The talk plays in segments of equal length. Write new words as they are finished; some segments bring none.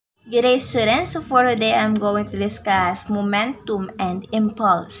Good day, students. So for today, I'm going to discuss momentum and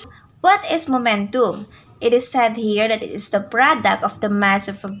impulse. What is momentum? It is said here that it is the product of the mass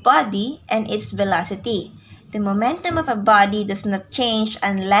of a body and its velocity. The momentum of a body does not change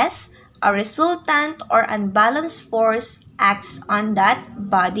unless a resultant or unbalanced force acts on that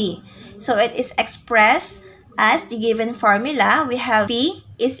body. So it is expressed as the given formula. We have P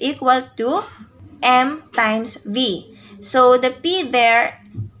is equal to M times V. So the P there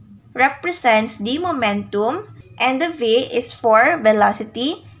represents the momentum, and the V is for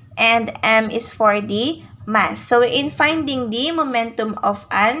velocity, and M is for the mass. So in finding the momentum of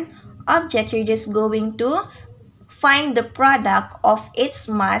an object, you're just going to find the product of its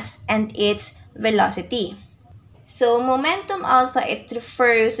mass and its velocity. So momentum also, it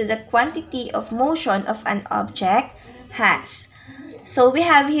refers to the quantity of motion of an object has. So we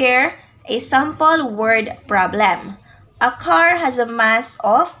have here a sample word problem. A car has a mass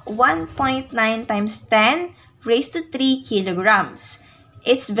of 1.9 times 10 raised to 3 kilograms.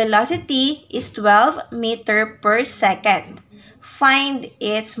 Its velocity is 12 meters per second. Find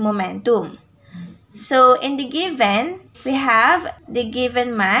its momentum. So in the given, we have the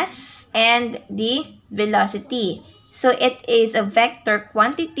given mass and the velocity. So it is a vector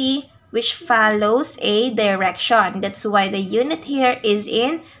quantity which follows a direction. That's why the unit here is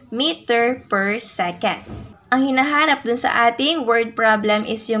in meter per second. Ang hinahanap dun sa ating word problem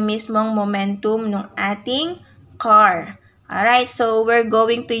is yung mismong momentum ng ating car. Alright, so we're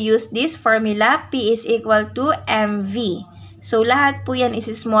going to use this formula. P is equal to mv. So lahat po yan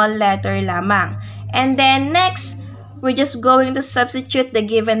is small letter lamang. And then next, we're just going to substitute the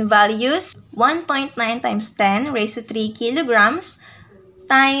given values. 1.9 times 10 raised to 3 kilograms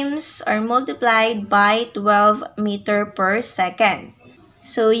times or multiplied by 12 meter per second.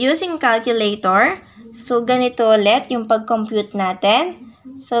 So using calculator, so ganito ulit yung pag-compute natin.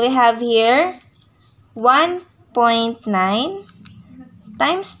 So we have here 1.9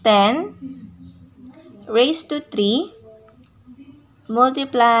 times 10 raised to 3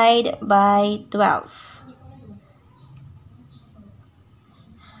 multiplied by 12.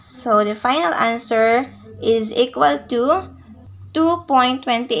 So the final answer is equal to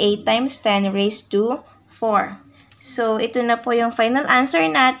 2.28 times 10 raised to 4. So ito na po yung final answer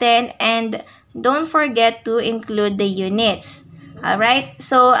natin, and don't forget to include the units. Alright?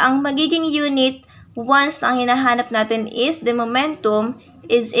 So ang magiging unit once na ang hinahanap natin is the momentum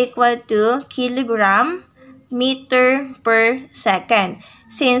is equal to kilogram meter per second.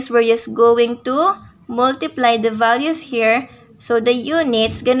 Since we're just going to multiply the values here, so the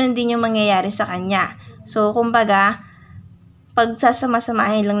units, ganun din yung mangyayari sa kanya. So kumbaga,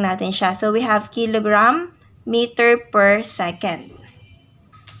 pagsasama-samahin lang natin siya. So we have kilogram meter per second.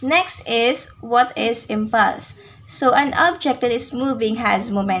 Next is, what is impulse? So an object that is moving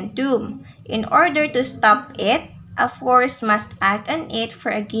has momentum. In order to stop it, a force must act on it for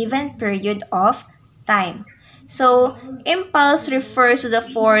a given period of time. So impulse refers to the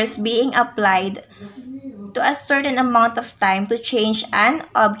force being applied to a certain amount of time to change an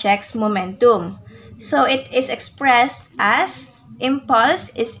object's momentum. So it is expressed as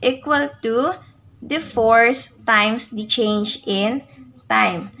impulse is equal to the force times the change in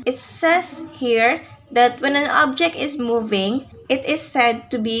time. It says here that when an object is moving, it is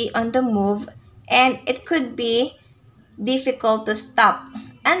said to be on the move, and it could be difficult to stop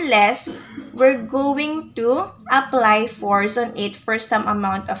unless we're going to apply force on it for some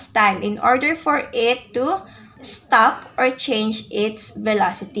amount of time in order for it to stop or change its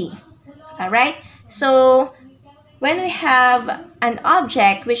velocity. Alright? So when we have an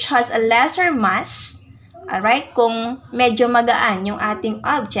object which has a lesser mass, alright, kung medyo magaan yung ating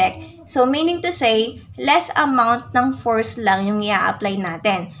object, so meaning to say, less amount ng force lang yung i-apply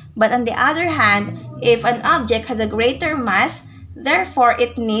natin. But on the other hand, if an object has a greater mass, therefore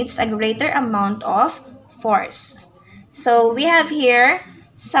it needs a greater amount of force. So we have here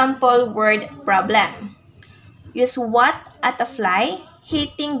sample word problem. Use what at a fly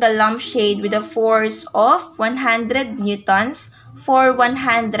hitting the lampshade with a force of 100 newtons for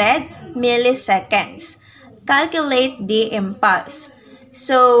 100 milliseconds. Calculate the impulse.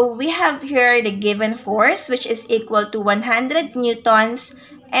 So we have here the given force, which is equal to 100 newtons,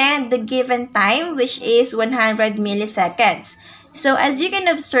 and the given time, which is 100 milliseconds. So as you can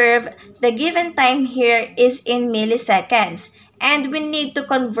observe, the given time here is in milliseconds, and we need to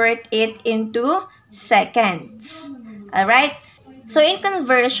convert it into seconds. Alright? So in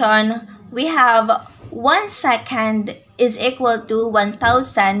conversion, we have 1 second is equal to 1,000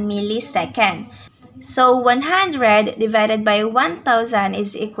 millisecond. So 100 divided by 1,000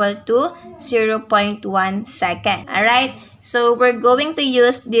 is equal to 0.1 second. Alright? So we're going to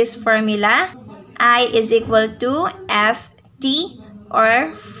use this formula. I is equal to Ft,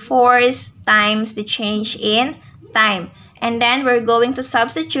 or force times the change in time. And then we're going to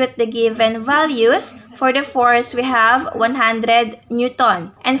substitute the given values. For the force, we have 100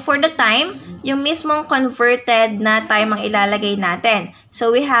 Newton. And for the time, yung mismong converted na time ang ilalagay natin. So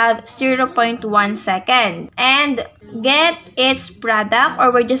we have 0.1 second. And get its product,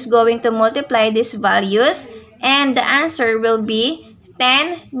 or we're just going to multiply these values. And the answer will be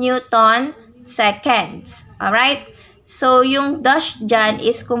 10 Newton seconds. Alright? So, yung dash dyan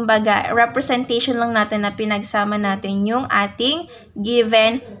is kumbaga representation lang natin na pinagsama natin yung ating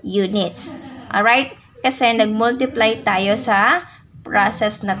given units. Alright? Kasi nag-multiply tayo sa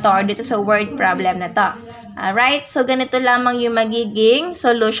process na to or dito sa word problem na to. Alright? So, ganito lamang yung magiging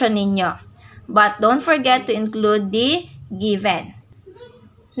solution ninyo. But don't forget to include the given.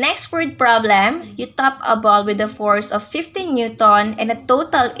 Next word problem, you tap a ball with a force of 15 Newton and a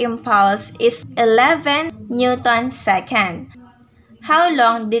total impulse is 11 Newton second. How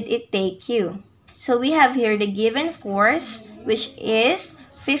long did it take you? So we have here the given force, which is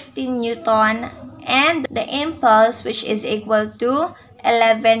 15 Newton, and the impulse, which is equal to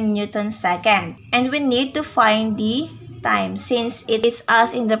 11 Newton second. And we need to find the time since it is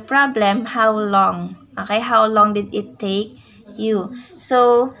asked in the problem how long. Okay, how long did it take you?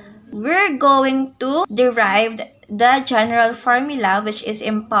 So we're going to derive the general formula, which is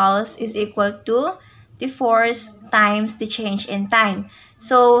impulse is equal to the force times the change in time.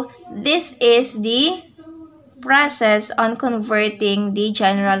 So this is the process on converting the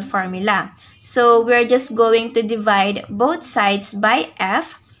general formula. So we're just going to divide both sides by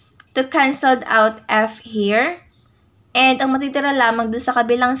F to cancel out F here. And ang matitira lamang dun sa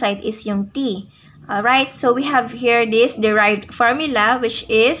kabilang side is yung T. Alright, so we have here this derived formula, which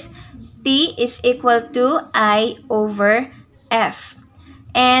is T is equal to I over F.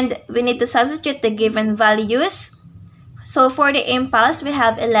 And we need to substitute the given values. So for the impulse, we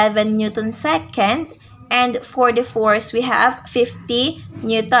have 11 Newton second. And for the force, we have 50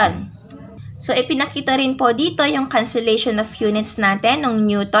 Newton. So ipinakita rin po dito yung cancellation of units natin ng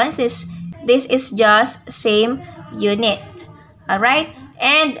newtons. This is just same unit. Alright?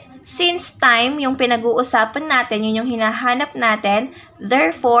 And since time, yung pinag-uusapan natin, yun yung hinahanap natin,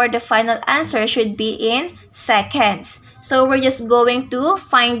 therefore, the final answer should be in seconds. So, we're just going to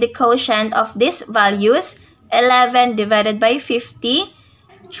find the quotient of these values, 11 divided by 50.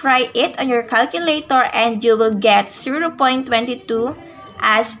 Try it on your calculator and you will get 0.22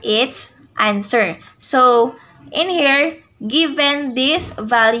 as its answer. So, in here, given these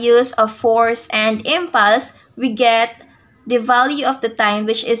values of force and impulse, we get the value of the time,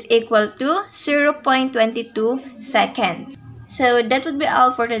 which is equal to 0.22 seconds. So that would be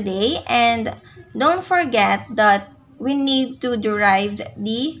all for today, and don't forget that we need to derive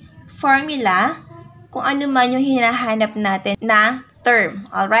the formula kung ano man yung hinahanap natin na term.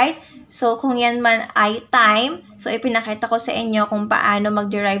 Alright? So kung yan man ay time, so ipinakita ko sa inyo kung paano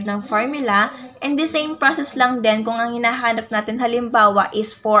mag-derive ng formula, and the same process lang din kung ang hinahanap natin halimbawa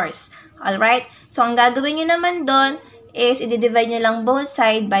is force. Alright? So ang gagawin nyo naman doon is i-divide nyo lang both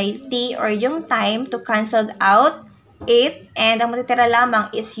side by T or yung time to cancel out it, and ang matitira lamang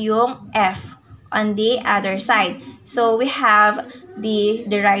is yung F on the other side. So we have the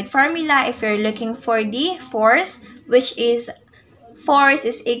derived formula if you're looking for the force, which is force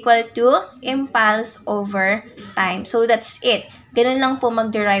is equal to impulse over time. So that's it. Ganun lang po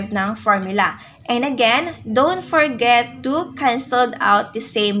mag-derive ng formula. And again, don't forget to cancel out the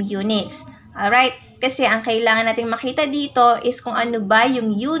same units. Alright? Kasi ang kailangan nating makita dito is kung ano ba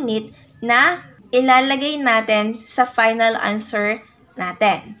yung unit na ilalagay natin sa final answer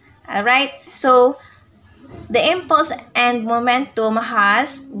natin. Alright? So, the impulse and momentum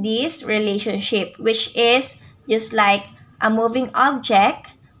has this relationship, which is just like a moving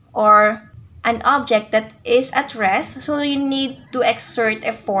object or an object that is at rest. So, you need to exert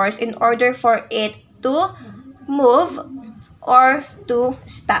a force in order for it to move or to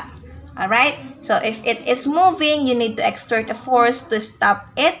stop. Alright? So, if it is moving, you need to exert a force to stop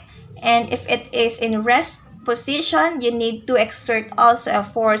it. And if it is in rest position, you need to exert also a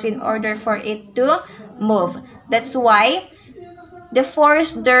force in order for it to move. That's why the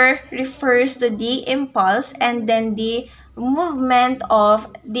force there refers to the impulse, and then the movement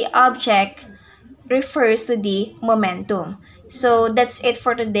of the object refers to the momentum. So that's it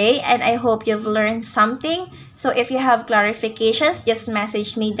for today, and I hope you've learned something. So if you have clarifications, just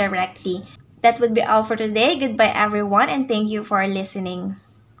message me directly. That would be all for today. Goodbye everyone, and thank you for listening.